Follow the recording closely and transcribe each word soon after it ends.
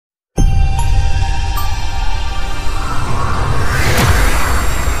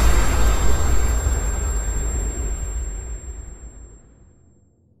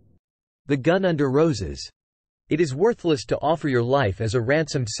The gun under roses. It is worthless to offer your life as a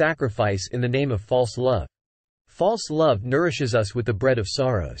ransomed sacrifice in the name of false love. False love nourishes us with the bread of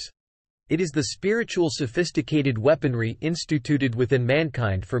sorrows. It is the spiritual sophisticated weaponry instituted within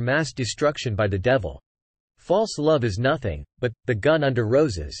mankind for mass destruction by the devil. False love is nothing but the gun under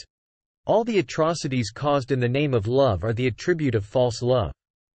roses. All the atrocities caused in the name of love are the attribute of false love.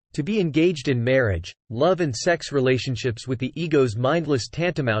 To be engaged in marriage, love and sex relationships with the ego's mindless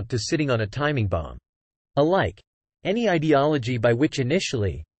tantamount to sitting on a timing bomb. Alike, any ideology by which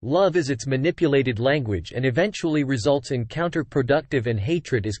initially, love is its manipulated language and eventually results in counterproductive and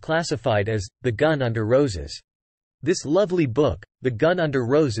hatred is classified as the gun under roses. This lovely book, The Gun Under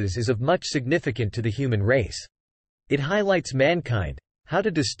Roses, is of much significance to the human race. It highlights mankind, how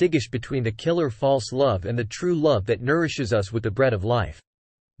to distinguish between the killer false love and the true love that nourishes us with the bread of life.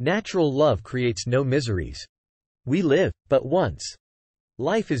 Natural love creates no miseries. We live but once.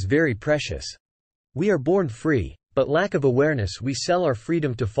 Life is very precious. We are born free, but lack of awareness we sell our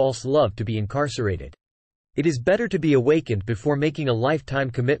freedom to false love to be incarcerated. It is better to be awakened before making a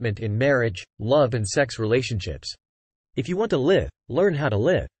lifetime commitment in marriage, love and sex relationships. If you want to live, learn how to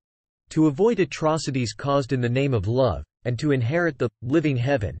live. To avoid atrocities caused in the name of love, and to inherit the living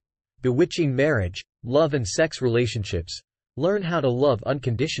heaven, bewitching marriage, love and sex relationships, learn how to love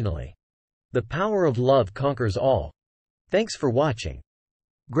unconditionally. The power of love conquers all. Thanks for watching.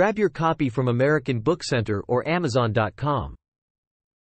 Grab your copy from American Book Center or Amazon.com.